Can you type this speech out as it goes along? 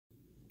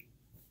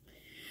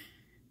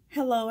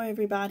Hello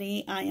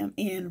everybody, I am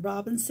Ann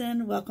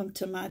Robinson. Welcome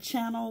to my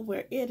channel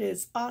where it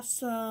is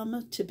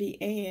awesome to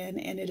be Ann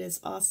and it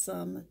is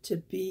awesome to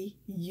be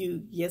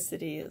you. Yes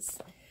it is.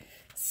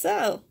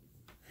 So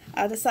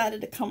I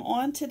decided to come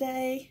on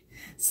today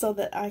so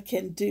that I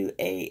can do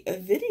a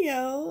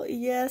video.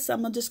 Yes,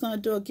 I'm just going to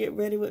do a get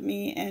ready with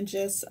me and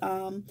just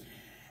have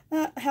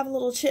a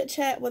little chit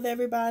chat with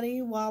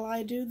everybody while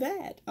I do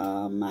that.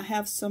 I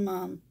have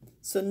some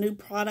new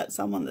products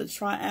I wanted to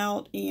try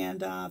out,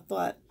 and I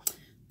thought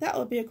that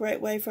would be a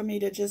great way for me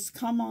to just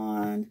come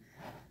on,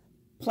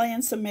 play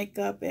in some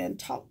makeup, and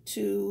talk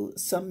to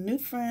some new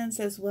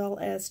friends as well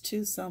as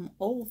to some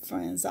old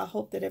friends. I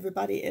hope that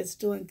everybody is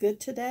doing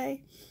good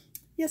today.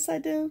 Yes, I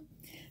do.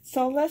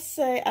 So let's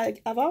say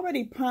I've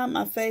already primed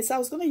my face. I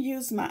was going to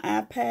use my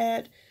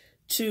iPad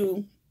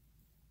to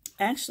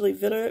actually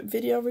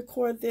video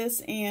record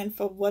this, and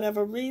for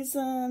whatever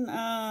reason,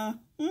 I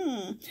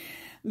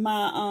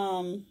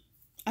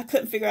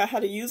couldn't figure out how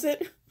to use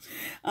it.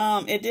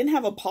 It didn't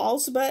have a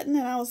pause button,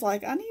 and I was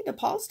like, I need to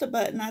pause the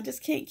button. I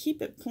just can't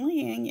keep it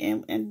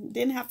playing, and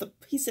didn't have to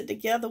piece it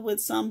together with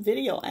some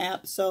video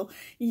app. So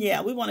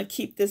yeah, we want to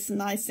keep this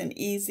nice and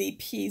easy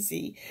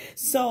peasy.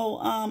 So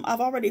I've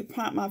already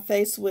primed my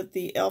face with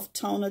the e.l.f.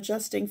 Tone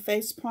Adjusting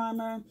Face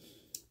Primer.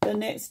 The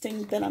next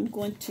thing that I'm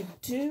going to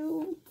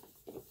do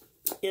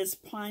is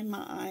prime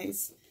my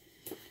eyes.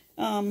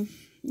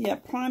 Yeah,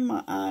 prime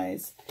my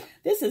eyes.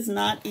 This is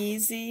not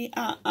easy.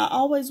 I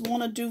always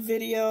want to do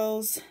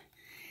videos,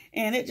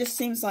 and it just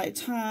seems like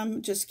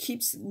time just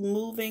keeps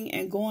moving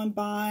and going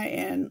by,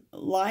 and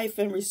life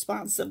and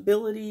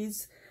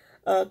responsibilities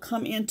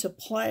come into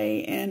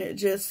play, and it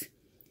just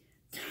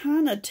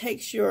kind of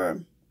takes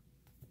your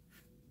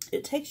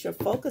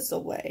focus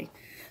away.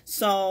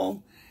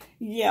 So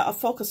yeah, a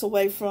focus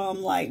away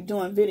from like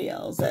doing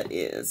videos, that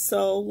is.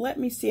 So let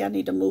me see. I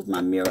need to move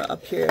my mirror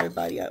up here.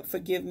 Everybody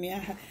forgive me.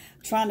 I'm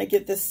trying to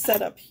get this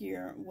set up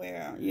here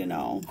where, you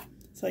know.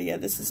 So yeah,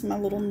 this is my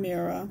little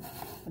mirror.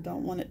 I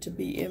don't want it to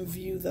be in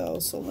view though.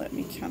 So let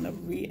me kind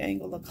of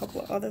re-angle a couple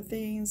of other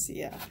things.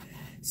 Yeah.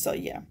 So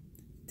yeah,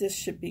 this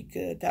should be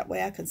good. That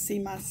way I can see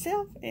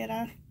myself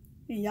and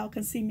y'all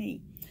can see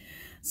me.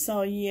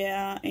 So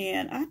yeah,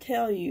 and I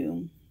tell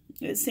you,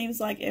 it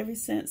seems like ever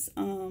since,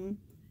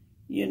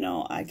 you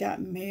know, I got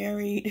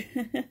married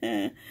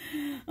and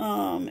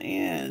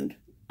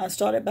I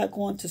started back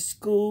going to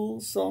school.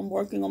 So I'm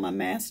working on my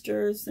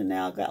master's, and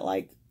now I've got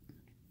like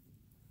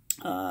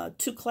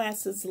 2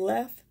 classes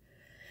left.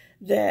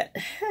 That,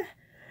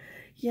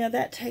 yeah,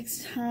 that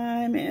takes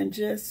time, and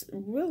just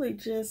really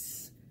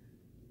just,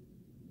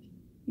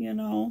 you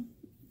know,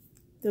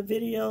 the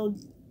video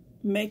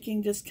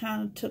making just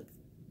kind of took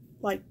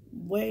like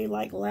way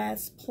like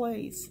last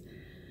place.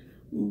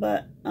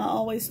 But I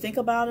always think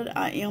about it.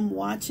 I am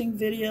watching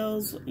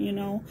videos, you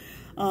know,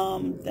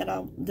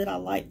 that I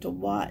like to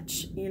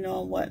watch, you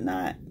know,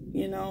 whatnot,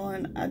 you know,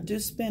 and I do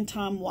spend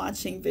time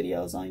watching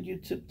videos on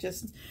YouTube,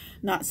 just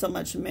not so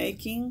much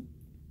making.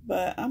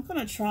 But I'm going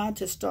to try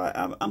to start.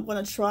 I'm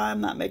going to try. I'm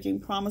not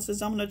making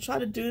promises. I'm going to try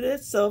to do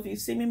this. So if you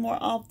see me more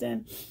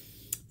often,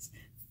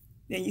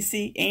 then you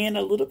see Ann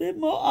a little bit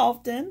more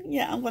often.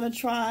 Yeah, I'm going to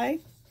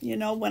try. You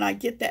know, when I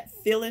get that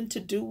feeling to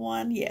do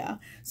one, yeah.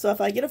 So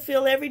if I get a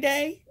feel every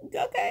day,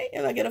 okay.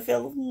 If I get a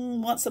feel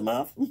once a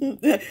month,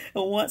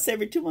 or once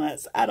every 2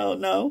 months, I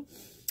don't know.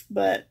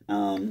 But,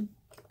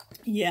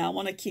 yeah, I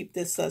want to keep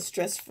this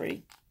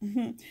stress-free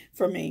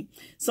for me.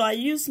 So I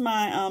use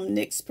my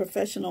NYX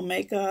Professional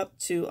Makeup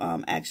to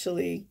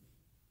actually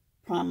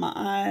prime my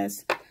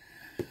eyes.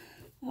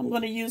 I'm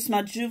going to use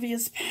my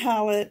Juvia's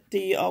palette,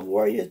 the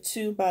Warrior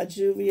 2 by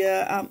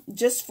Juvia,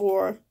 just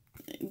for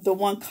the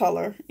one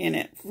color in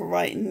it for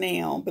right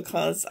now,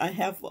 because I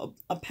have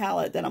a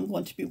palette that I'm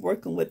going to be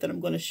working with that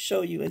I'm going to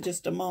show you in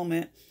just a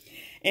moment.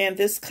 And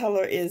this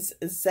color is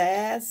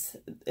Zaz.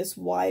 It's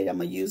white. I'm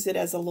going to use it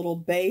as a little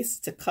base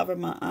to cover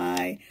my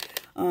eye.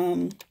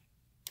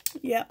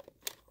 Yeah.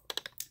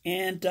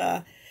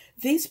 And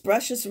these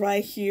brushes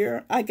right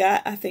here, I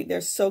think they're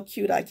so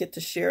cute. I get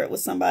to share it with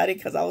somebody,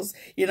 because I was,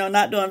 you know,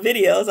 not doing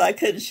videos. I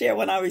couldn't share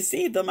when I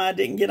received them. I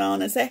didn't get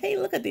on and say, hey,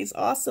 look at these,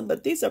 awesome.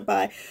 But these are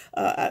by,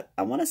 I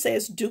want to say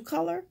it's Dew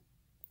Color.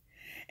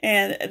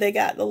 And they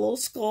got the little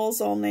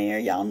skulls on there.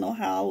 Y'all know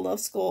how I love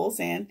skulls.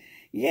 And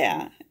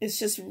yeah, it's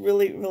just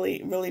really,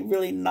 really, really,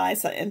 really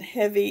nice and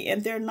heavy.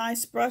 And they're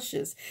nice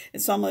brushes.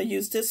 And so I'm going to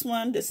use this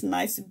one, this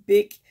nice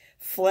big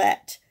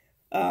flat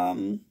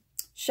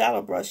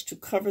shadow brush to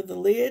cover the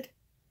lid,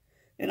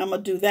 and I'm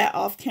gonna do that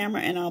off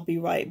camera, and I'll be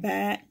right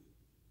back.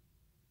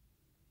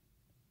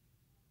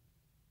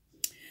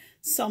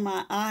 So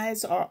my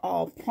eyes are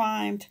all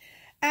primed.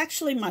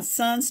 Actually, my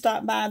son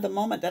stopped by the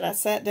moment that I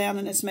sat down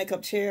in this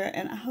makeup chair,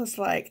 and I was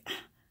like,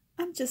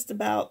 I'm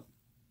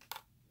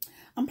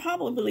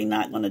probably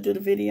not going to do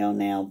the video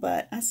now,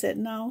 but I said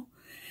no.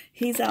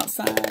 He's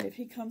outside. If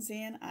he comes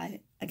in, I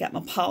got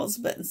my pause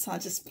button, so I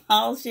just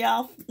pause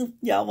y'all.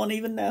 Y'all won't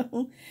even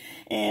know,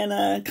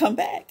 and come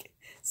back.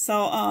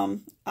 So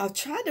I've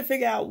tried to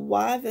figure out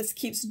why this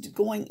keeps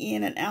going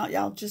in and out.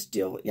 Y'all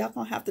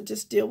gonna have to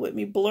just deal with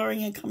me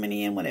blurring and coming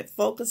in when it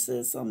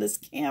focuses on this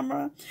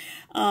camera.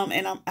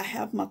 And I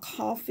have my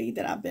coffee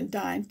that I've been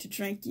dying to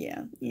drink.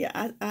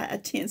 I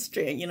attend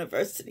Strayer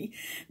University.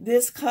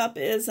 This cup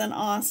is an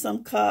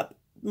awesome cup.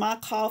 My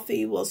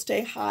coffee will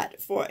stay hot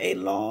for a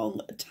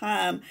long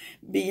time,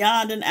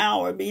 beyond an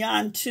hour,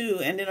 beyond 2,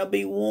 and it'll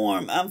be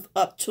warm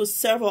up to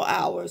several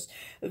hours.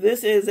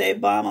 This is a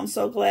bomb. I'm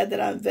so glad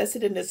that I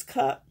invested in this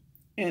cup.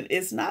 And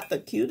it's not the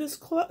cutest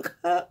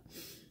cup,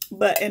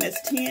 and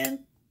it's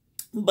tin,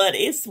 but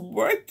it's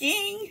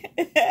working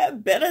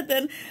better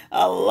than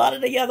a lot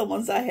of the other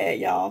ones I had,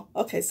 y'all.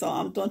 Okay, so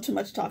I'm doing too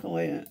much talking.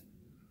 Wait a minute.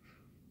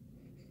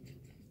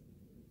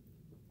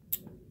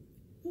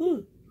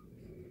 Ooh.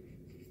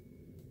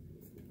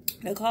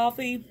 The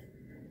coffee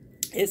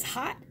is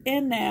hot,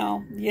 and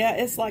now, yeah,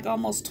 it's like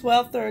almost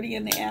 12:30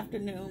 in the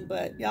afternoon,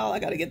 but y'all, I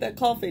got to get that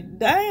coffee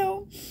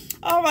down.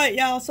 All right,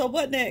 y'all, so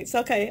what next?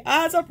 Okay,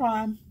 eyes are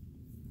prime.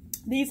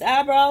 These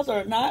eyebrows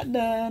are not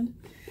done,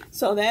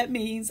 so that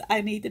means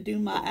I need to do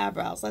my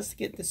eyebrows. Let's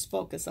get this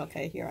focus.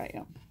 Okay, here I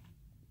am.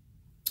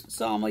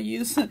 So I'm going to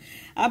use,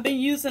 I've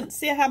been using,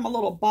 see I have my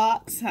little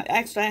box.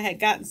 Actually, I had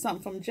gotten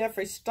something from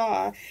Jeffree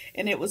Star,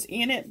 and it was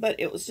in it, but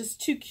it was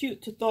just too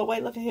cute to throw away.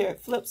 Look at here, it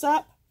flips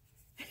up.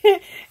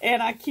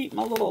 And I keep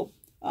my little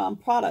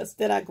products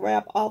that I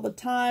grab all the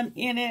time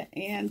in it.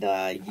 And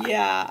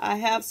yeah, I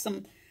have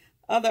some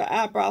other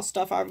eyebrow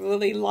stuff I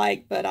really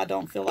like, but I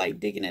don't feel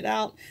like digging it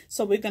out.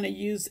 So we're going to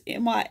use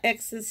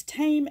NYX's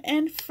Tame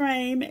and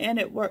Frame, and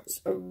it works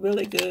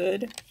really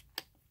good.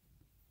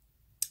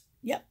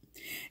 Yep.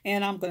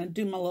 And I'm going to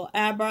do my little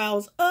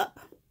eyebrows up.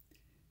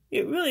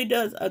 It really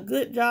does a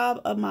good job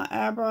of my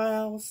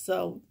eyebrows.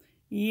 So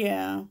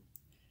yeah,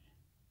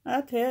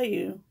 I tell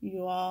you,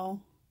 you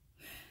all.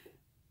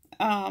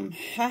 I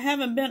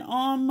haven't been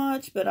on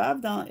much, but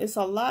it's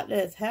a lot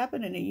that's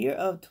happened in the year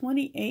of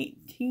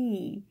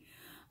 2018.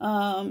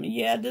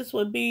 Yeah, this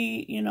would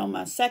be, you know,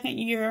 my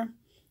 2nd year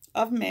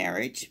of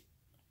marriage.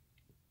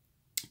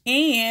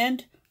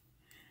 And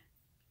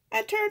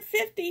I turned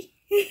 50.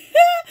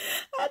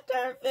 I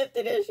turned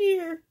 50 this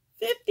year.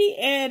 50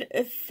 and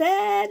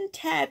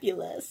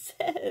fantabulous.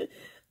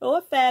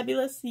 Or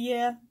fabulous.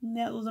 Yeah,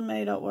 that was a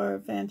made-up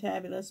word,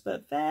 fantabulous,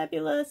 but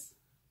fabulous.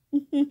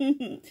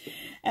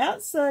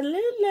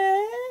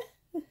 Absolutely.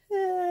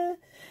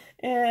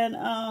 And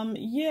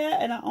yeah,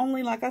 and I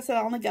only, like I said,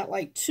 I only got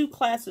like 2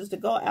 classes to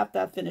go after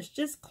I finished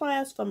this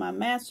class for my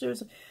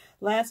master's.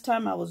 Last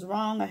time I was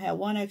wrong. I had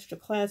 1 extra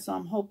class, so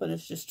I'm hoping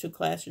it's just 2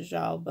 classes,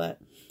 y'all. But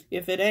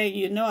if it ain't,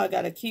 you know, I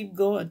got to keep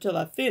going until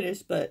I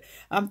finish. But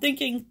I'm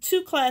thinking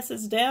 2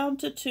 classes down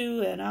to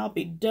 2, and I'll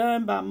be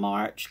done by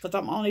March, because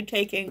I'm only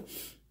taking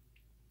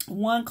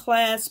 1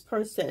 class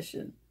per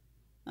session.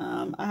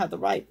 I have to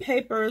write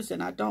papers,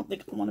 and I don't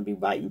think I want to be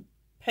writing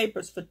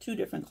papers for 2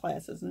 different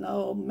classes.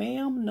 No,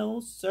 ma'am,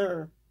 no,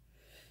 sir.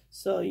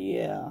 So,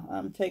 yeah,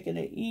 I'm taking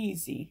it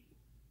easy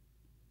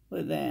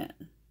with that.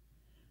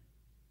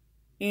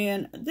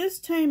 And this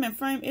Tame and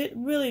Frame, it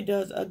really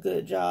does a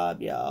good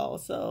job, y'all.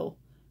 So,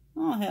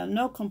 I don't have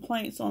no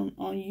complaints on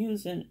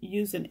using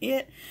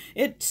it.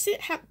 See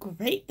how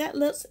great that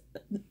looks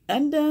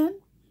undone.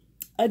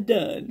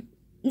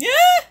 Yeah,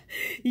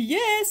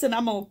 yes, and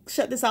I'm gonna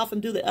shut this off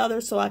and do the other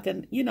so I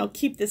can, you know,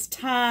 keep this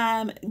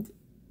time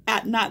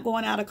at not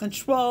going out of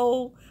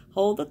control.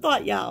 Hold the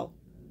thought, y'all.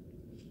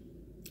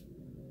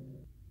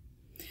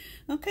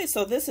 Okay,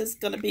 so this is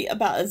gonna be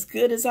about as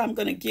good as I'm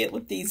gonna get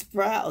with these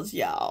brows,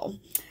 y'all.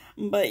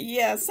 But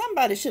yeah,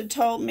 somebody should have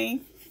told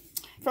me.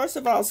 First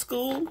of all,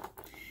 school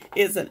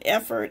is an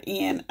effort,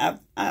 and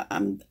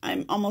I'm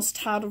almost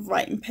tired of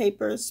writing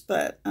papers.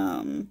 But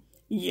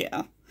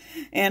yeah,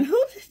 and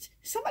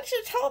somebody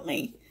should have told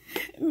me.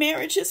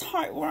 Marriage is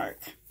hard work.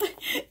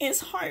 It's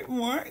hard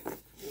work.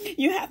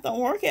 You have to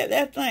work at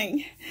that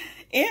thing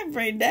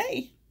every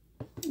day.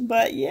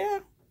 But yeah,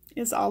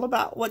 it's all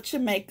about what you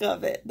make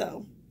of it,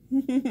 though.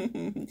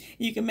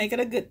 You can make it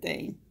a good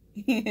thing.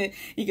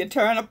 You can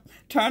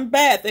turn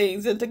bad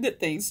things into good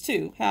things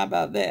too. How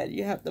about that?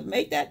 You have to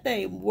make that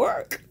thing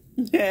work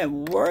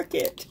and work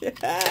it.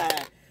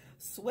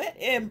 Sweat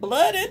and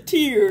blood and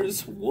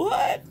tears.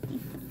 What?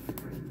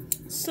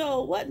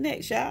 So what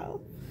next,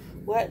 y'all?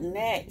 What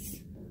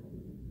next?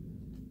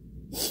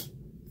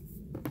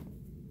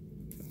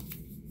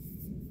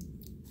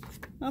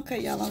 Okay,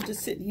 y'all, I'm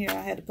just sitting here.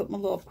 I had to put my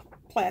little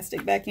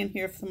plastic back in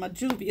here for my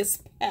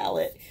Juvia's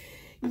palette.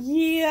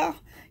 Yeah,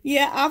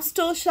 I'm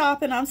still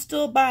shopping. I'm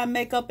still buying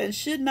makeup and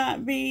should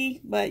not be.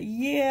 But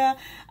yeah,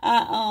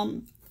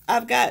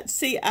 I've got,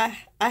 see, I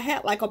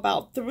had like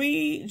about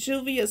 3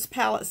 Juvia's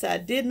palettes that I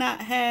did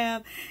not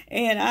have,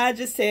 and I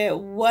just said,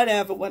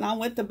 whatever. When I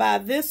went to buy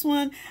this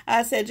one,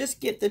 I said,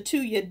 just get the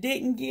 2 you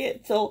didn't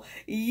get. So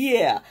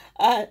yeah,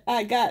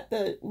 I got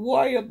the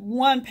Warrior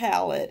 1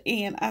 palette,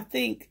 and I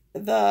think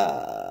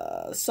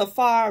the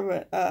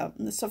Safari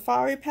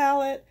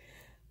palette,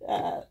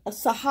 a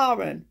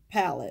Saharan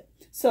palette.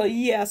 So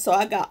yeah, so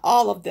I got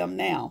all of them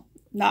now.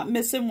 Not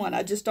missing one.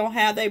 I just don't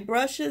have their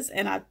brushes,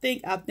 and I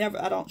think I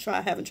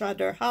haven't tried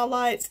their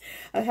highlights.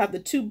 I have the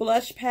 2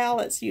 blush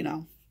palettes, you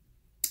know.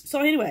 So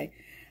anyway,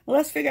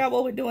 let's figure out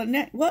what we're doing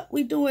next.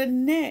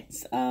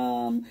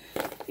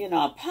 You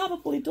know,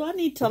 do I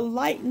need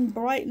to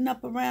brighten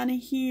up around in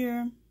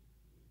here?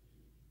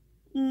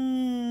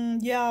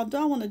 Yeah, do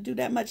I want to do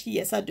that much?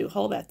 Yes, I do.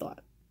 Hold that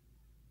thought.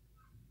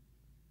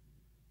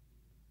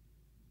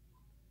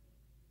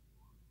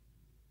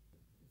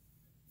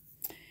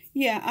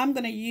 Yeah, I'm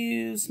going to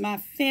use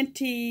my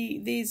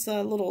Fenty, these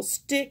little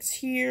sticks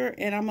here,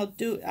 and I'm going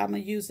to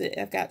use it.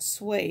 I've got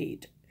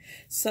suede.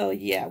 So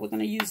yeah, we're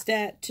going to use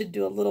that to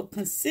do a little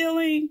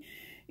concealing.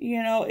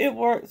 You know, it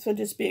works for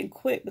just being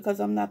quick because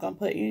I'm not going to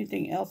put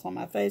anything else on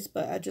my face,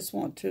 but I just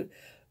want to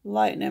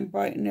lighten and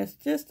brighten this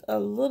just a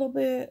little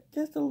bit,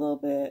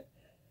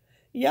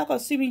 Y'all gonna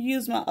see me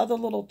use my other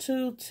little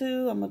tool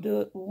too. I'm gonna do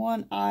it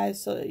one eye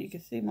so that you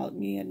can see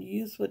me in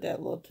use with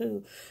that little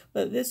tool.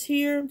 But this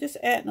here, just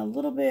adding a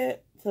little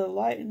bit to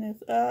lighten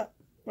this up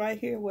right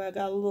here where I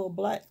got a little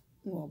black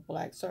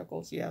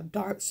circles, yeah,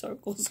 dark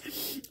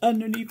circles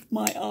underneath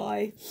my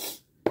eye.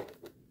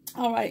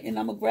 All right, and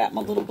I'm gonna grab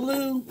my little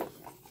blue.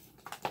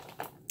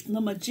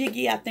 Little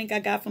jiggy I think I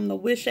got from the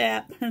Wish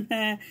app.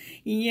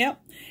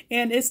 Yep,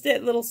 and it's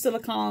that little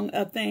silicone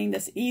thing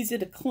that's easy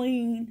to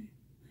clean.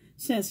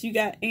 Since you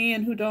got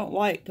Ann who don't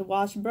like to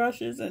wash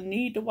brushes and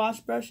need to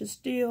wash brushes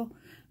still.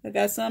 I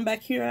got some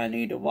back here I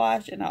need to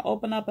wash, and I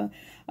open up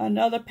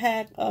another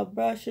pack of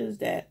brushes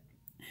that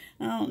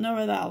I don't know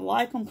whether I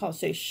like them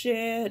because they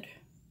shed.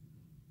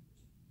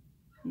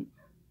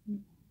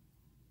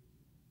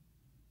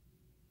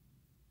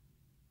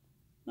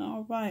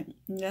 All right,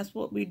 and that's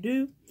what we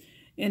do,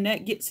 and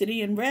that gets it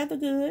in rather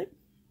good.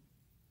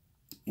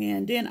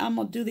 And then I'm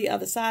going to do the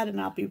other side, and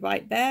I'll be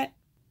right back.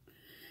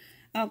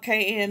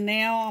 Okay, and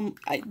now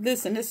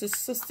listen, this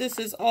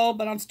is all,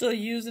 but I'm still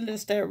using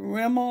that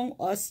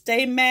Rimmel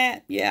Stay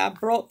Matte. Yeah, I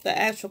broke the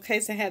actual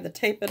case. I had to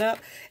tape it up,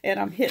 and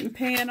I'm hitting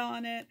pan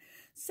on it.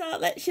 So I'll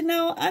let you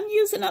know I'm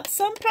using up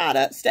some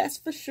products, that's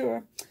for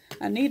sure.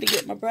 I need to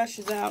get my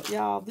brushes out,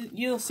 y'all.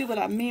 You'll see what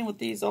I mean with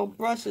these old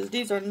brushes.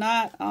 These are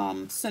not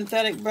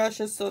synthetic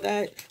brushes, so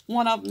that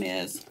one of them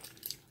is.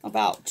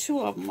 About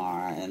 2 of them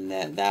are, and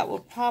that will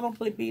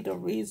probably be the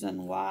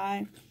reason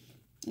why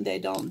they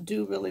don't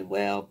do really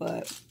well.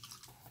 But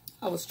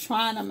I was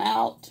trying them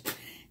out,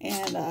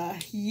 and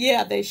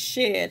yeah, they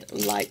shed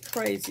like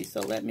crazy.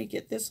 So let me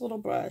get this little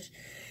brush,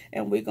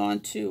 and we're going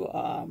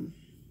to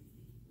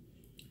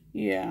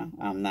yeah,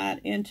 I'm not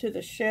into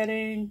the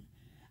shedding.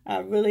 I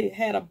really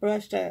had a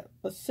brush that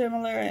was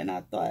similar, and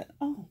I thought,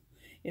 oh,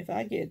 if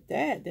I get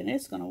that, then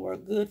it's gonna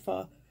work good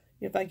for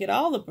if I get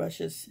all the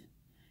brushes.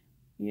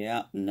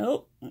 Yeah,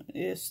 nope,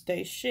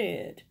 they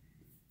shed.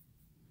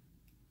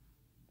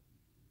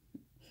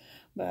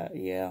 But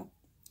yeah,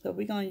 so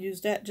we're going to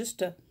use that just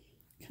to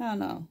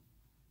kind of,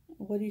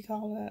 what do you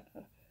call that?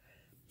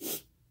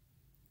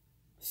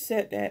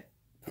 Set that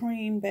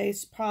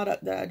cream-based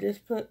product that I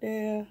just put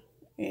there.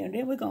 And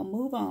then we're going to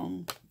move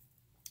on.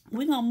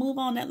 We're going to move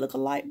on that look a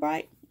light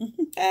bright.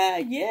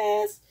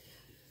 Yes.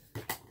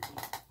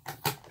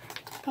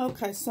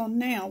 Okay, so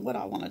now what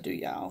I want to do,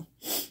 y'all.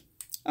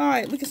 All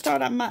right, we can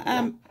start on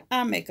my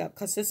eye makeup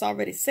because it's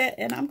already set.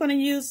 And I'm going to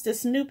use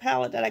this new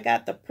palette that I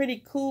got, the Pretty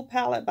Cool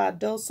palette by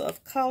Dose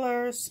of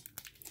Colors.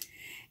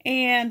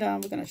 And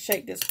we're going to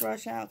shake this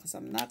brush out because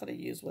I'm not going to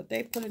use what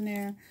they put in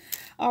there.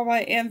 All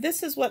right, and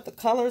this is what the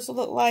colors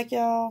look like,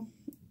 y'all.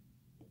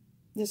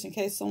 Just in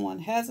case someone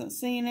hasn't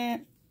seen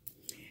it.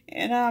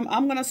 And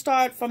I'm going to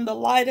start from the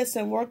lightest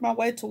and work my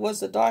way towards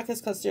the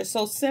darkest because they're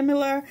so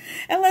similar.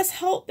 And let's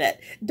hope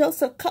that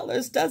Dose of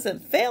Colors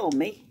doesn't fail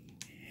me.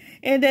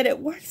 And that it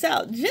works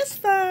out just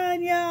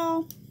fine,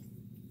 y'all.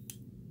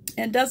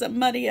 And doesn't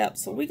muddy up.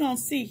 So we're going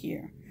to see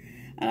here.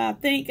 And I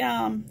think,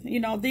 you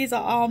know, these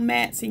are all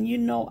mattes. And you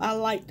know I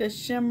like the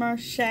shimmer,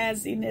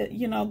 shazzy,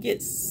 you know,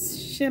 get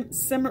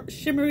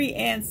shimmery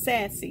and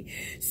sassy.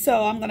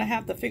 So I'm going to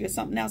have to figure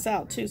something else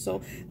out too.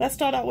 So let's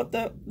start out with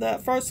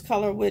the first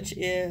color, which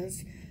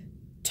is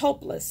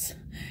Taupeless.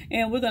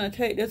 And we're going to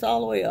take this all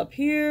the way up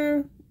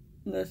here.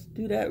 Let's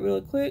do that really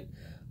quick.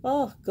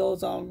 Oh,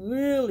 goes on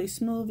really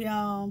smooth,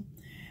 y'all.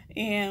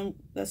 And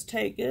let's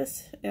take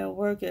this and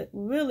work it.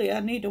 Really,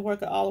 I need to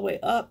work it all the way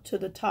up to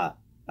the top.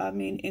 I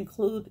mean,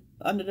 include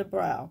under the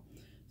brow.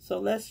 So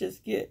let's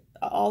just get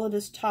all of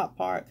this top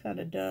part kind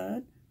of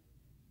done.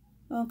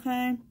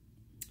 Okay.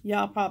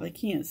 Y'all probably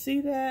can't see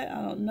that.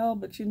 I don't know,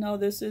 but you know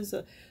this is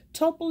a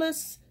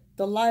Taupeless,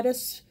 the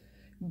lightest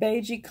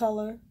beigey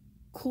color,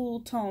 cool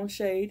tone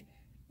shade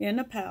in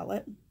the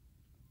palette.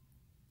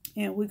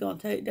 And we're going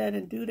to take that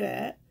and do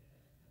that.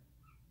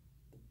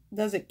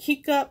 Does it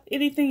kick up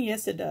anything?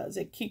 Yes, it does.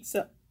 It kicks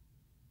up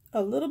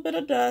a little bit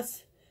of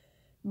dust,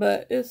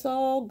 but it's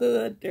all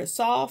good. They're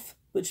soft,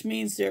 which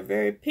means they're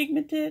very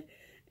pigmented.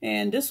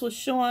 And this was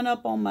showing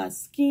up on my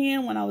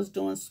skin when I was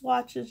doing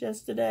swatches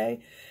yesterday.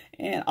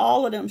 And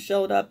all of them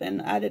showed up,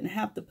 and I didn't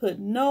have to put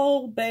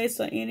no base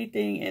or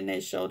anything, and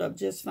they showed up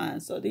just fine.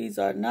 So these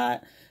are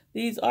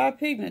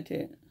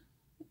pigmented.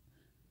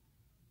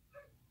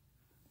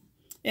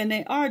 And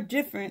they are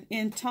different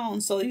in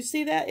tone. So you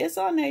see that? It's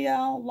on there,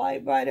 y'all.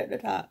 Light right at the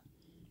top.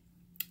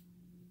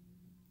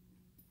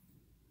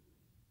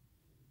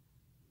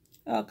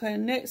 Okay,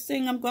 next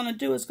thing I'm going to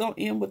do is go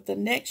in with the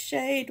next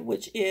shade,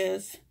 which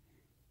is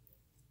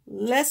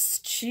Let's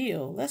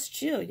Chill. Let's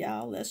chill,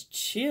 y'all. Let's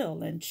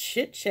chill and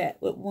chit-chat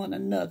with one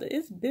another.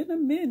 It's been a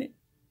minute.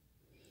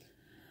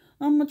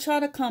 I'm going to try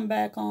to come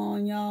back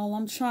on, y'all.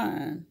 I'm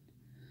trying.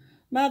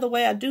 By the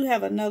way, I do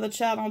have another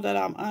channel that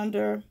I'm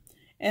under,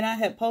 and I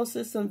had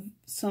posted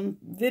some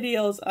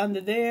videos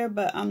under there,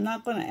 but I'm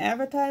not going to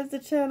advertise the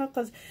channel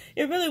because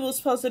it really was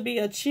supposed to be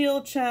a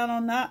chill channel,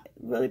 not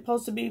really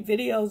supposed to be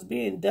videos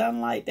being done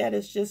like that.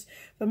 It's just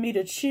for me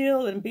to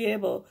chill and be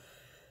able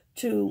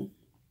to,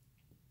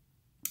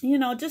 you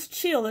know, just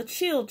chill, a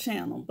chill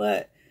channel.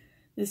 But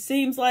it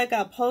seems like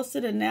I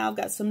posted and now I've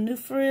got some new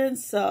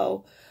friends,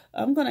 so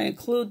I'm going to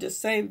include the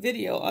same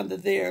video under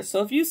there.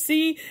 So if you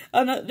see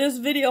this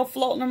video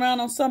floating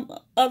around on some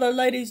other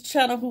lady's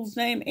channel whose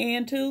name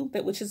Ann too,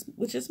 which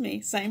is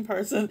me, same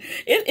person,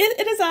 it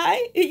is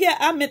yeah,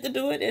 I meant to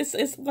do it.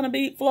 It's going to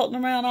be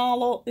floating around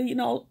all, you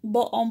know,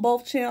 on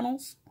both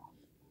channels.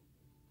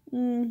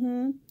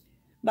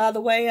 By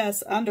the way,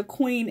 it's under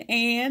Queen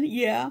Anne.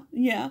 Yeah.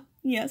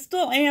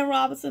 Still Ann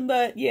Robinson,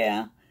 but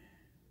yeah,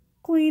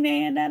 Queen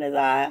Anne. That is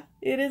I.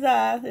 It is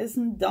I.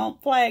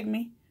 Don't flag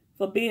me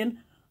for being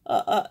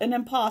an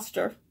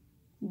imposter,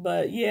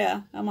 but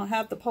yeah, I'm gonna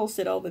have to post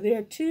it over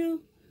there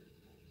too.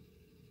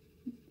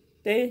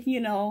 They,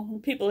 you know,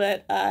 people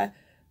that I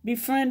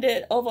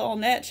befriended over on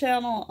that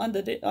channel,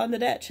 under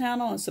that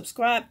channel, and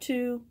subscribed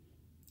to,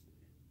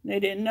 they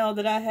didn't know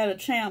that I had a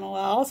channel.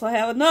 I also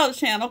have another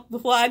channel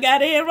before I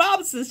got Ann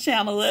Robinson's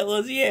channel. That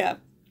was, yeah,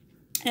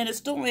 and it's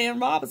still Ann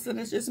Robinson.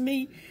 It's just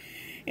me,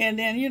 and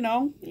then, you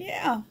know,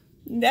 yeah.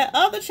 That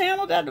other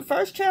channel, the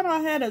first channel I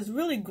had, has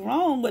really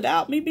grown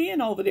without me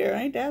being over there.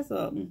 Ain't that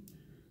something?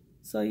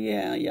 So,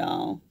 yeah,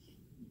 y'all.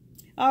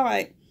 All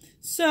right.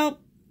 So,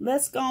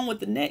 let's go on with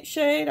the next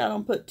shade. I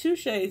don't put two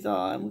shades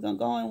on. We're going to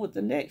go in with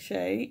the next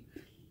shade,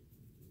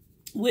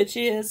 which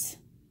is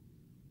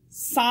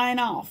Sign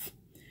Off,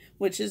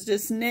 which is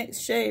this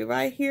next shade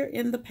right here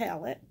in the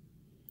palette.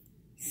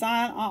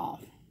 Sign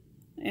Off.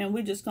 And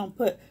we're just going to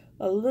put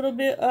a little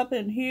bit up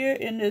in here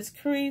in this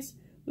crease.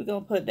 We're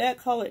going to put that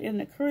color in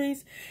the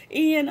crease.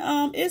 And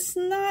it's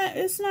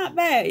not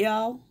bad,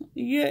 y'all.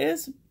 Yeah,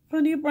 it's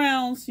plenty of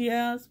browns.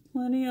 Yeah, it's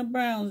plenty of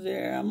browns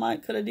there. I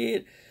might could have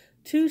did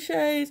two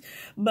shades.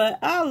 But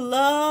I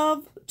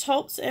love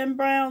taupes and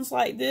browns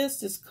like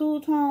this cool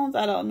tones.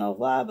 I don't know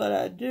why, but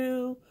I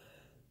do.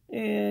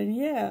 And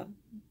yeah.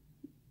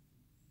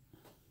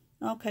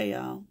 Okay,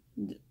 y'all.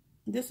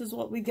 This is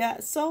what we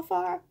got so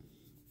far.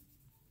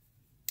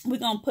 We're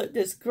going to put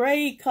this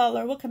gray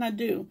color. What can I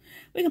do?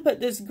 We can put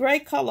this gray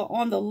color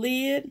on the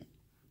lid.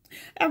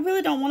 I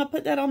really don't want to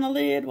put that on the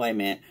lid. Wait a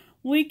minute.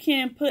 We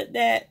can put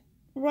that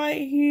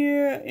right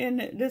here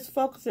and just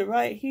focus it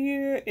right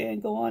here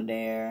and go on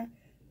there,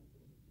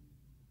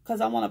 because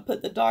I want to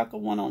put the darker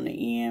one on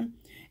the end.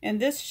 And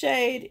this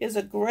shade is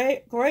a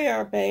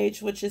grayer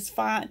beige, which is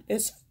fine.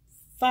 It's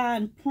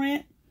fine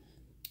print.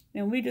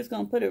 And we're just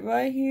going to put it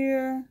right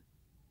here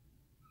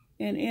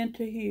and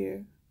into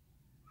here.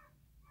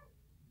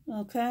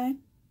 Okay,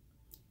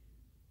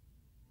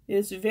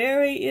 it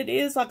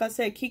is, like I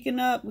said, kicking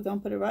up. We're going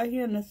to put it right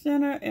here in the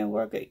center and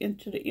work it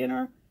into the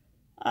inner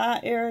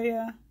eye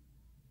area.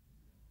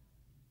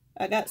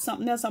 I got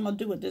something else I'm going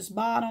to do with this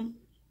bottom.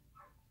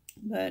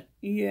 But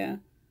yeah,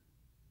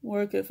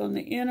 work it from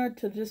the inner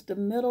to just the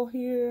middle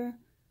here.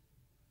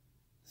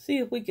 See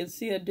if we can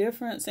see a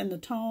difference in the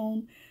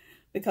tone.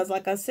 Because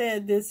like I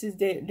said,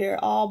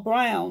 they're all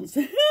browns.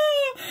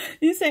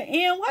 You say,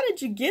 Ann, why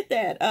did you get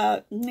that?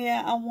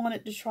 Yeah, I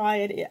wanted to try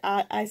it.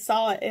 I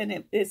saw it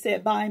and it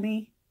said buy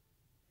me.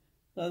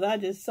 So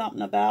that's just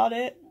something about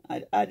it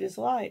I just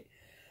like.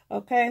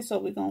 Okay, so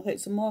we're going to take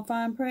some more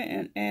fine print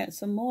and add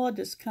some more.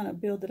 Just kind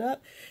of build it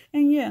up.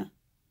 And yeah.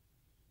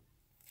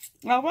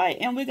 All right,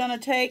 and we're going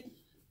to take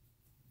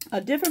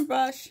a different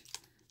brush.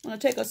 I'm going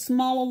to take a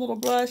smaller little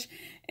brush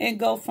and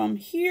go from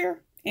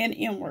here and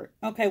inward.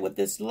 Okay, with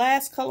this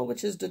last color,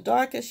 which is the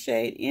darkest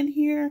shade in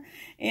here,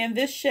 and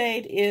this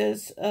shade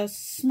is a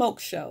Smoke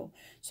Show.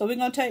 So we're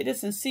going to take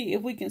this and see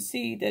if we can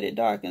see that it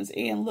darkens,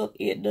 and look,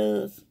 it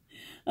does.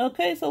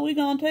 Okay, so we're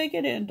going to take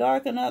it and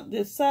darken up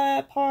this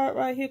side part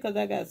right here, because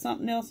I got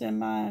something else in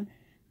mind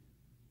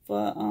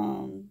for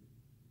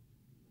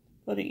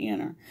the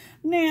inner.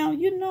 Now,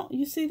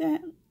 you see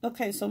that?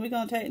 Okay, so we're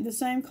going to take the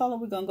same color.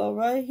 We're going to go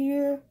right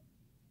here.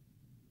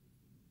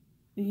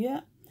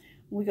 Yep.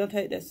 We're going to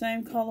take that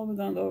same color. We're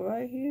going to go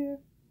right here.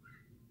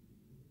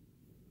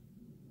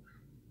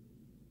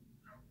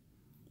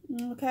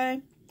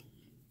 Okay.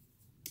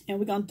 And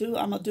I'm going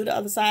to do the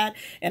other side,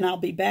 and I'll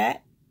be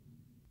back.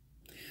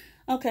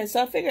 Okay,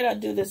 so I figured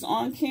I'd do this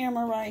on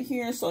camera right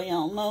here so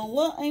y'all know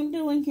what I'm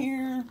doing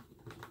here.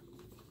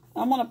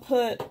 I'm going to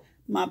put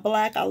my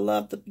black. I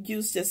love to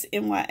use this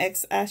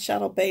NYX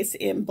eyeshadow base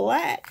in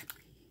black.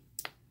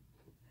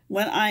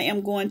 when I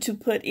am going to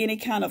put any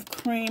kind of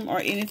cream or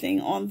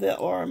anything on the,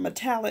 or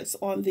metallics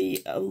on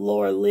the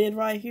lower lid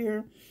right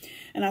here.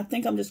 And I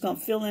think I'm just going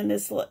to fill in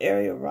this little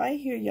area right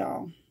here,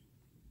 y'all.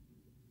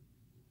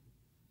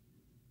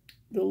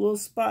 The little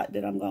spot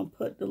that I'm going to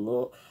put a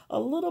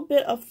little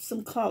bit of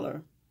some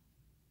color.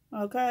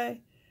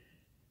 Okay?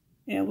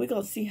 And we're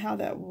going to see how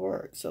that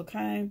works,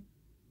 okay?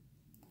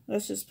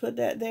 Let's just put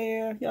that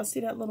there. Y'all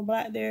see that little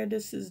black there?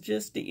 This is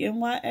just the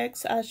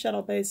NYX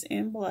eyeshadow base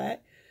in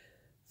black.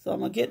 So I'm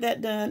going to get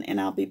that done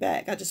and I'll be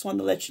back. I just wanted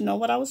to let you know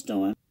what I was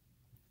doing.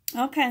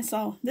 Okay,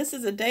 so this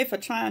is a day for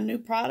trying new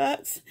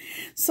products.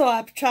 So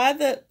I've tried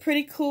the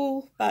Pretty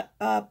Cool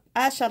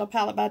eyeshadow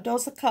palette by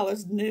Dose of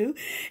Colors, new.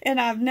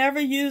 And I've never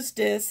used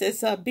this.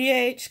 It's a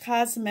BH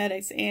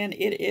Cosmetics and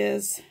it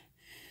is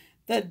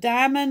the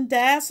Diamond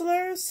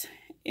Dazzlers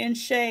in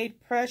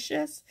shade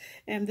Precious.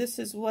 And this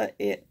is what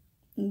it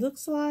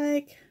looks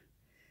like.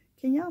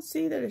 Can y'all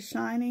see that it's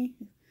shiny?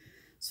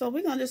 So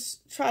we're going to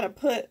just try to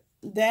put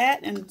that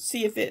and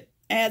see if it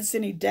adds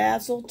any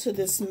dazzle to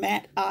this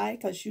matte eye,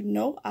 because you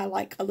know I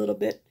like a little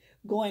bit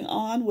going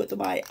on with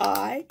my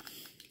eye.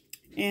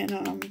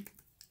 And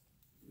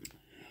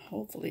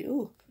hopefully,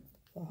 ooh,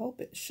 I hope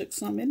it shook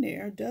some in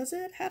there. Does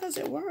it? How does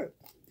it work,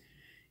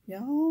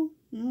 y'all?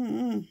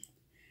 We're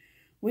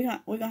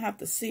gonna have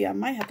to see. I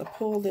might have to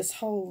pull this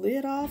whole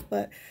lid off,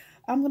 but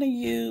I'm gonna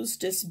use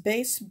this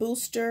base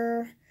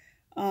booster.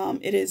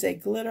 It is a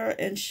glitter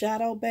and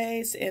shadow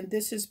base, and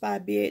this is by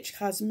BH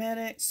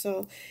Cosmetics.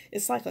 So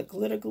it's like a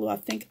glitter glue. I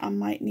think I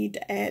might need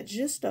to add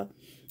just a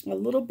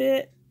little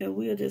bit, and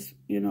we'll just,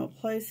 you know,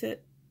 place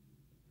it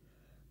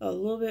a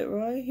little bit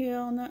right here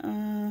on the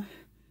eye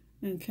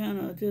and kind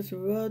of just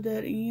rub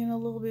that in a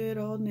little bit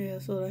on there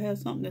so it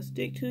has something to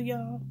stick to,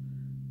 y'all.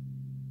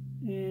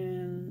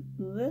 And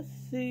let's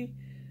see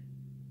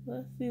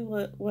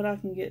what I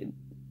can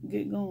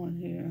get going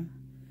here.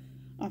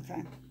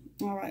 Okay.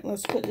 All right,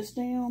 let's put this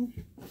down.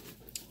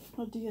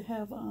 What do you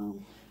have?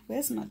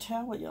 Where's my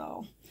towel,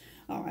 y'all?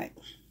 All right,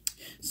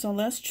 so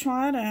let's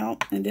try it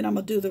out, and then I'm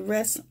gonna do the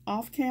rest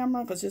off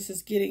camera because this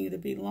is getting to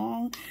be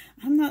long.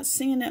 I'm not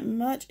seeing that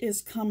much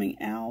is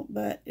coming out,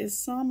 but it's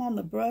some on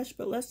the brush.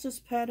 But let's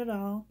just pat it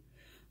on.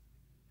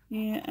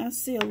 Yeah, I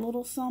see a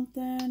little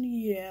something.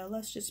 Yeah,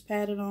 let's just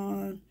pat it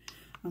on.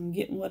 I'm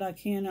getting what I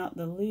can out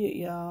the lid,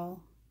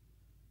 y'all.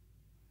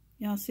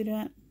 Y'all see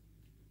that?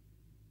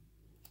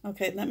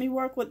 Okay, let me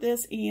work with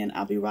this and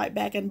I'll be right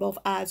back and both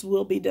eyes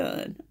will be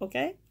done.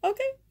 Okay?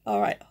 Okay?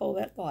 All right, hold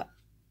that thought.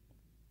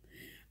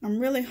 I'm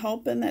really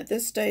hoping that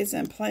this stays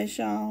in place,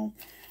 y'all.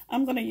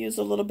 I'm going to use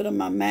a little bit of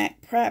my MAC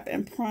Prep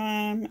and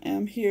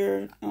Prime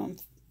here,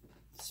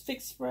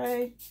 Fix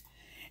Spray,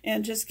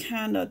 and just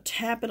kind of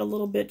tap it a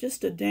little bit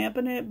just to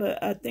dampen it. But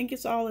I think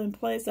it's all in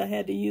place. I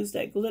had to use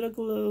that glitter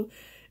glue,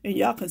 and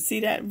y'all can see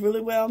that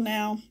really well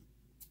now.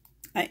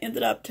 I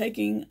ended up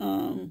taking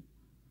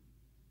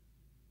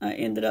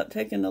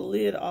the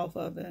lid off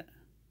of it.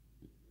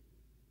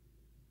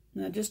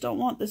 And I just don't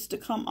want this to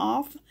come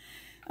off,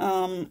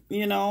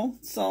 you know.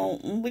 So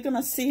we're going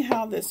to see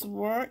how this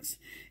works.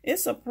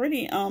 It's a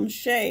pretty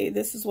shade.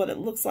 This is what it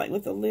looks like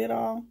with the lid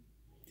off.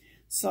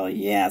 So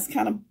yeah, it's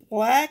kind of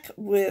black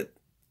with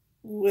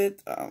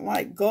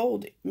like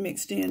gold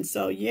mixed in.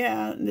 So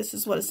yeah, this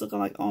is what it's looking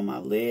like on my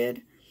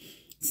lid.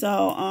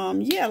 So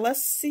yeah,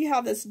 let's see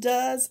how this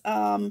does.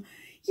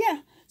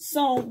 Yeah.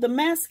 So the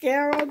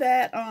mascara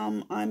that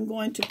I'm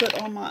going to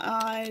put on my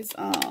eyes,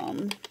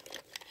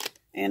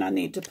 and I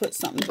need to put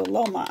something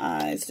below my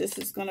eyes. This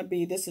is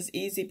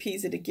easy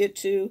peasy to get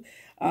to.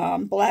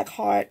 Black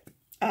Heart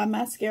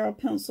mascara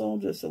pencil,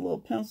 just a little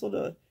pencil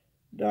to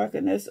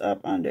darken this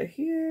up under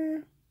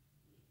here.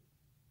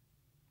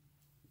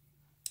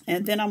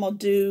 And then I'm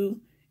gonna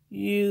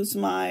use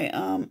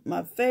my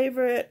my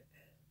favorite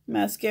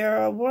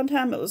mascara. One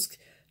time it was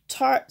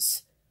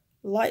Tarte's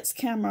Lights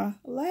Camera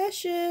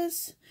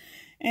Lashes.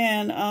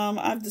 And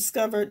I've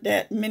discovered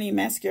that many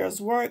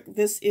mascaras work.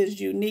 This is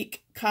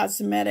Unique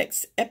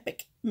Cosmetics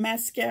Epic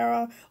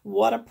Mascara,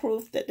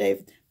 waterproof, that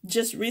they've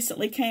just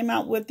recently came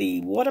out with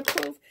the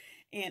waterproof.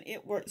 And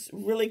it works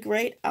really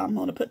great. I'm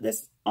going to put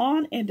this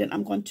on and then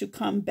I'm going to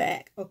come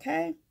back,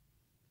 okay?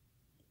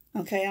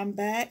 Okay, I'm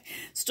back.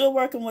 Still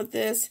working with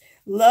this.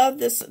 Love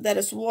this, that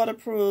it's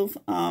waterproof.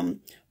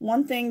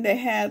 One thing they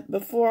had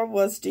before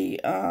was the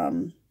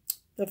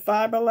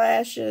fiber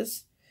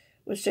lashes,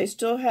 which they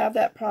still have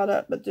that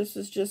product, but this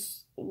is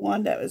just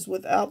one that is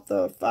without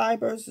the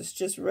fibers. It's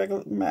just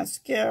regular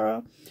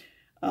mascara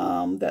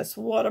that's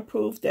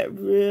waterproof, that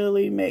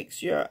really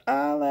makes your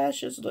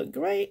eyelashes look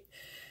great.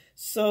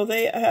 So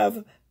they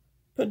have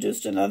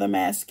produced another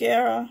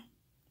mascara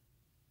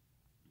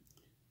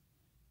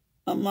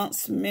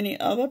amongst many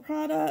other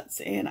products,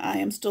 and I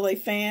am still a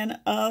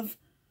fan of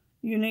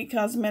Unique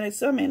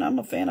Cosmetics. I mean, I'm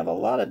a fan of a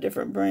lot of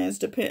different brands,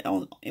 depending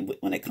on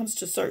when it comes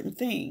to certain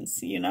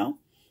things, you know.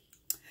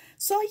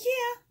 So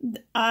yeah,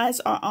 the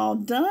eyes are all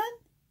done.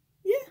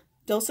 Yeah,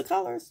 Dose of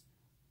Colors.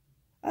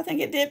 I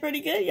think it did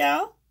pretty good,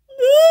 y'all.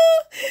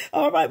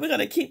 All right, we're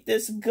gonna keep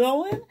this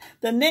going.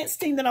 The next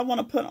thing that I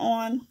want to put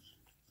on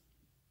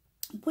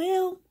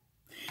Well,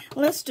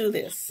 let's do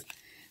this.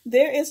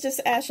 There is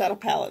this eyeshadow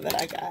palette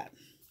that I got.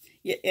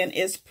 Yeah, and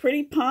it's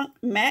Pretty Punk,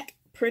 MAC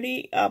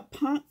Pretty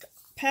Punk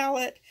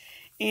palette.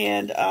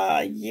 And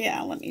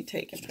yeah, let me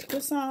take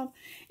this off.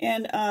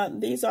 And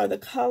these are the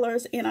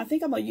colors. And I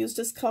think I'm gonna use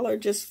this color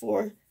just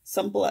for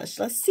some blush.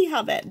 Let's see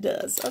how that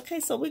does. Okay,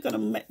 so we're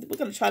gonna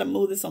try to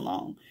move this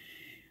along.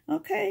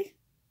 Okay.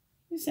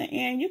 You say,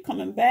 Ann, you're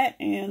coming back,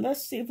 and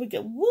let's see if we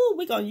can. Woo,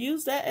 we're gonna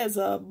use that as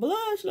a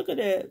blush. Look at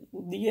that.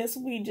 Yes,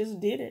 we just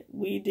did it.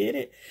 We did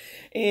it.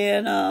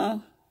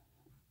 And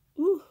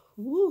ooh,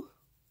 woo.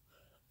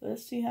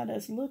 Let's see how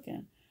that's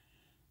looking.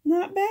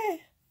 Not bad.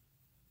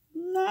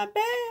 Not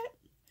bad.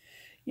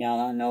 Y'all,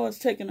 I know it's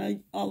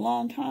taking a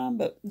long time,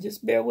 but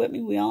just bear with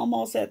me. We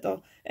almost at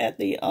the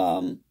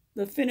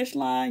finish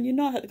line. You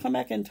know, I had to come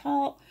back and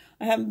talk.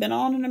 I haven't been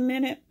on in a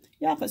minute.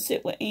 Y'all can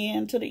sit with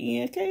Ann to the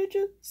end. Can you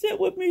just sit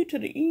with me to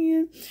the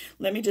end?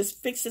 Let me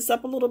just fix this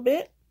up a little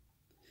bit.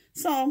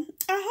 So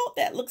I hope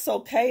that looks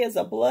okay as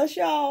a blush,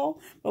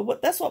 y'all.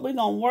 But that's what we're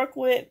gonna work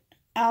with.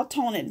 I'll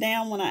tone it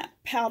down when I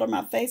powder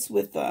my face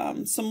with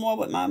some more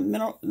with my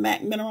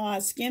MAC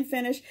Mineralized Skin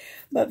Finish.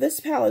 But this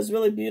palette is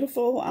really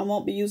beautiful. I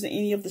won't be using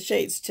any of the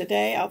shades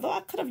today, although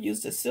I could have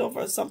used the silver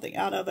or something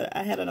out of it.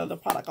 I had another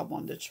product I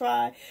wanted to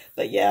try.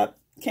 But yeah,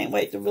 can't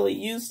wait to really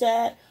use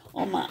that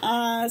on my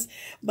eyes.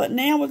 But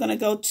now we're going to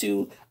go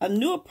to a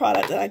newer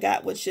product that I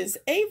got, which is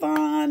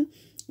Avon.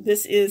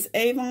 This is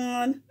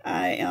Avon.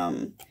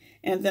 And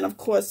then, of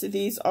course,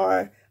 these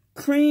are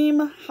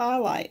cream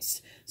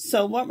highlights.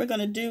 So what we're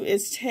going to do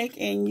is take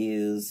and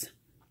use,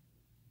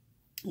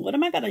 what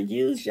am I going to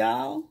use,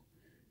 y'all?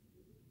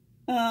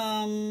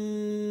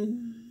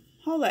 Hold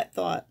that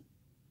thought.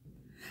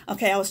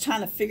 Okay, I was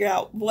trying to figure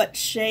out what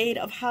shade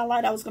of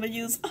highlight I was going to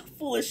use. Oh,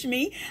 foolish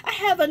me. I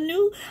have a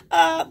new,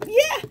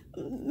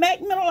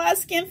 MAC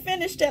Mineralized Skin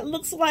Finish that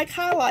looks like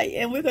highlight.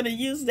 And we're going to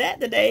use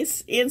that today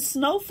in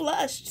Snow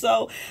Flushed.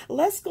 So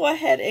let's go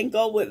ahead and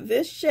go with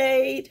this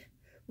shade.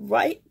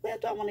 Right? Where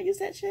do I want to use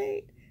that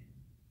shade?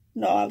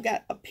 No, I've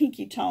got a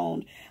pinky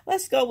toned.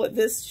 Let's go with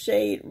this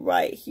shade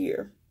right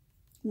here.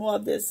 More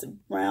of this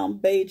brown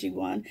beigey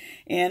one.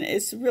 And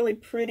it's really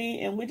pretty.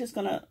 And we're just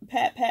going to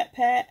pat, pat,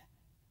 pat.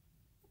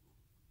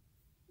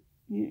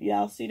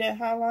 Y'all see that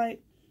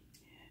highlight?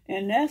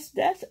 And that's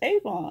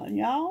Avon,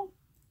 y'all.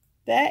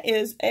 That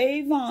is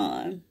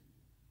Avon.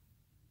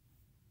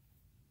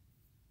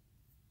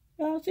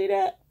 Y'all see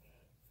that?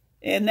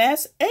 And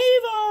that's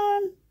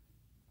Avon.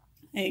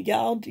 And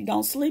y'all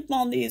don't sleep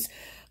on these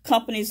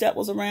companies that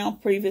was around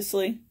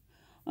previously.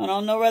 I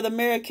don't know whether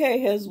Mary Kay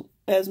has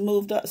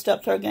moved up,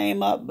 stepped her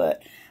game up,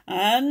 but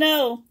I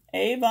know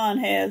Avon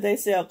has. They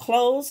sell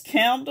clothes,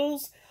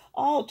 candles,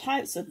 all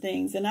types of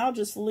things. And I'll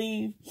just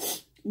leave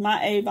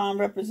my Avon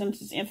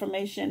representative's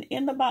information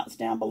in the box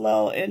down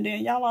below. And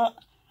then y'all,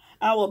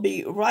 I will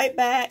be right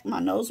back.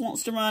 My nose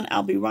wants to run.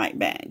 I'll be right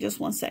back. Just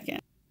one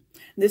second.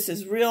 This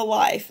is real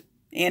life.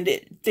 And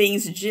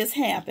things just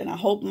happen. I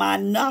hope my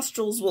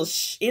nostrils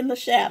was in the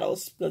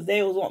shadows because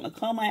they was wanting to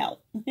come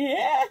out.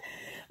 Yeah.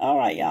 All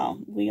right, y'all.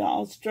 We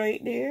all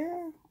straight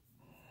there.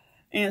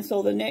 And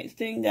so the next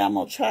thing that I'm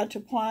going to try to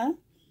apply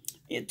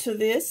to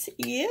this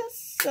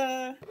is,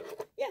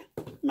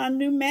 my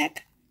new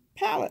MAC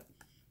palette.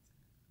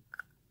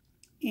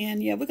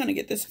 And yeah, we're going to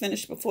get this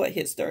finished before it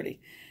hits 30.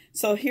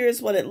 So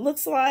here's what it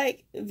looks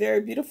like. Very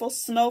beautiful,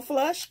 Snow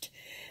Flushed.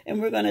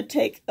 And we're going to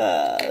take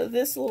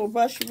this little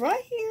brush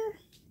right here.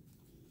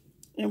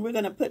 And we're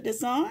going to put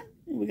this on.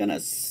 And we're going to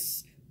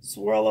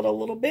swirl it a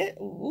little bit.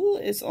 Ooh,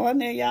 it's on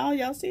there, y'all.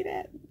 Y'all see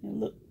that? And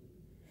look.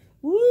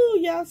 Ooh,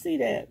 y'all see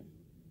that?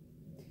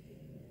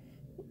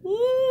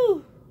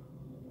 Ooh.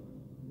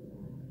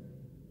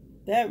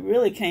 That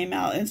really came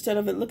out. Instead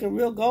of it looking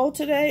real gold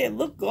today, it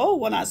looked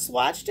gold when I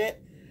swatched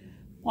it.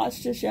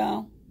 Watch this,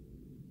 y'all.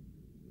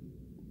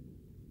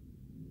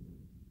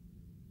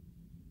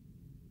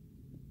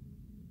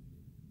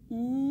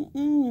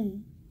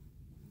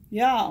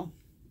 Y'all.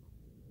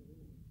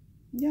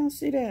 Y'all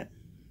see that?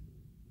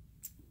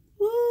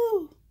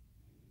 Woo.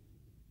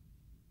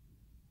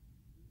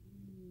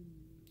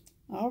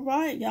 All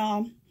right,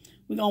 y'all.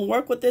 We're going to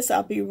work with this.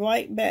 I'll be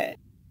right back.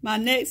 My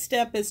next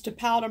step is to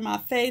powder my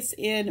face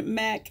in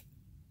MAC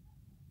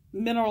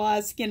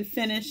Mineralized Skin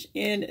Finish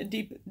in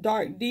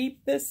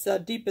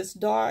deepest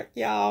dark,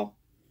 y'all.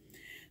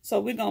 So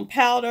we're going to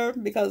powder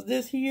because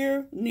this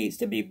here needs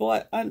to be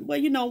bought. Well,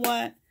 you know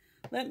what?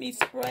 Let me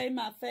spray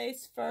my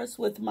face first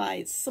with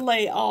my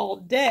Slay All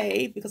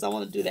Day because I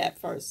want to do that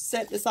first.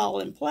 Set this all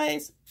in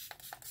place.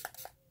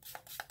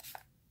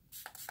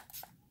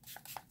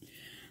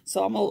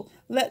 So I'm going to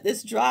let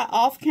this dry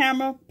off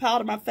camera,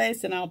 powder my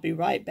face, and I'll be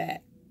right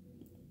back.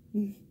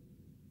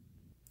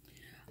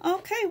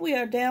 Okay, we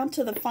are down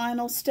to the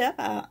final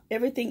step.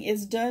 Everything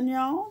is done,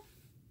 y'all.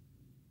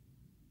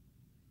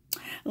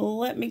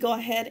 Let me go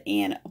ahead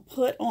and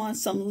put on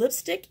some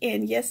lipstick.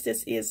 And yes,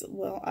 this is,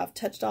 well, I've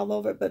touched all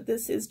over it, but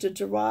this is the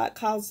Gerard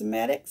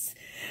Cosmetics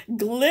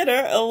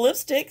Glitter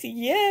Lipstick.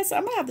 Yes,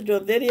 I'm going to have to do a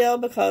video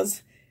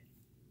because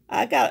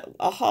I got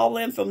a haul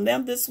in from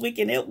them this week,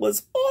 and it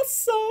was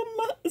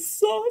awesome.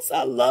 So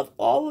I love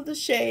all of the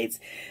shades.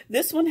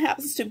 This one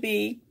happens to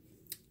be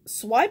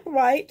Swipe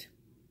Right.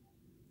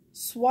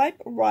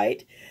 Swipe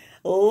Right.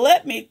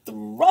 Let me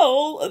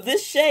throw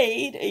this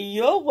shade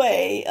your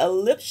way. A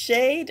lip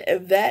shade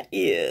that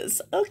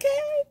is. Okay?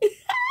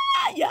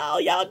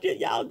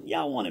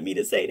 y'all wanted me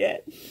to say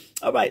that.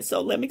 All right,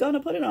 so let me go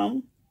and put it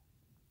on.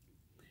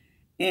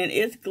 And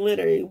it's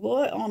glittery.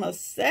 Boy, on a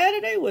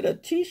Saturday with a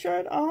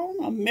t-shirt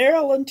on, a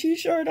Maryland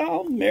t-shirt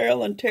on,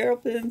 Maryland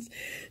Terrapins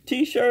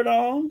t-shirt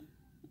on.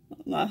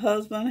 My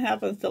husband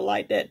happens to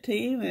like that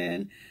team,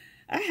 and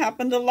I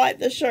happen to like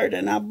the shirt,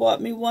 and I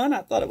bought me one.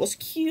 I thought it was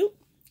cute.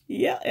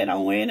 Yeah, and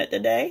I'm wearing it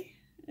today.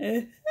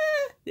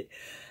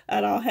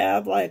 I don't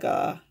have like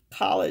a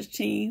college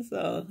team,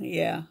 so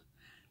yeah.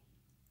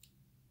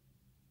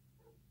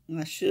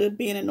 I should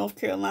be in North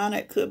Carolina.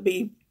 It could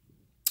be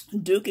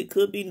Duke, it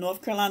could be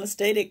North Carolina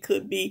State, it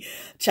could be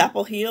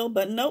Chapel Hill,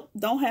 but nope,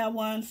 don't have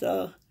one,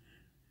 so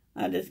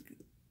I just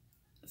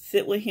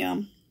sit with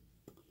him.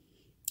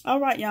 All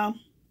right, y'all.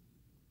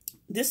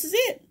 This is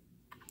it.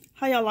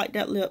 How y'all like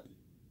that lip?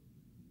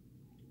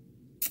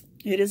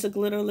 It is a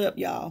glitter lip,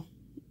 y'all.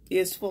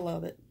 It's full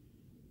of it.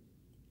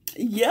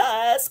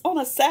 Yes, on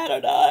a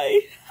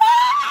Saturday.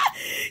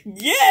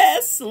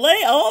 Yes,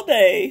 slay all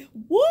day.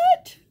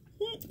 What?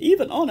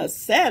 Even on a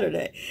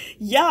Saturday.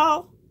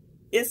 Y'all,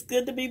 it's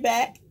good to be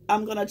back.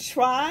 I'm going to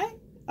try.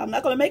 I'm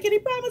not going to make any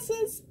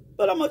promises,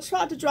 but I'm going to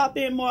try to drop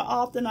in more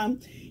often.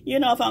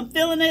 If I'm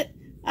feeling it,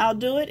 I'll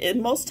do it. It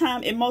most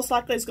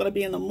likely it's going to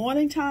be in the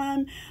morning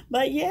time.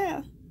 But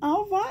yeah,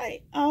 all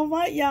right. All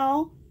right,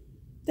 y'all.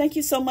 Thank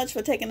you so much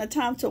for taking the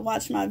time to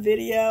watch my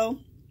video.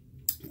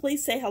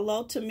 Please say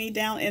hello to me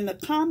down in the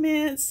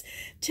comments.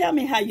 Tell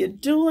me how you're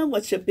doing,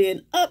 what you've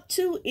been up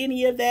to,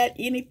 any of that,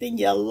 anything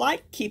you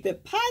like. Keep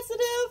it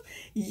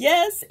positive.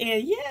 Yes,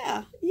 and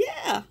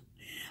yeah.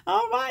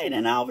 All right,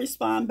 and I'll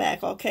respond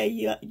back, okay,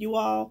 you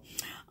all.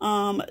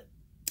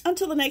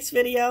 Until the next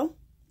video,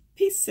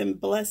 peace and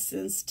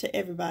blessings to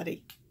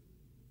everybody.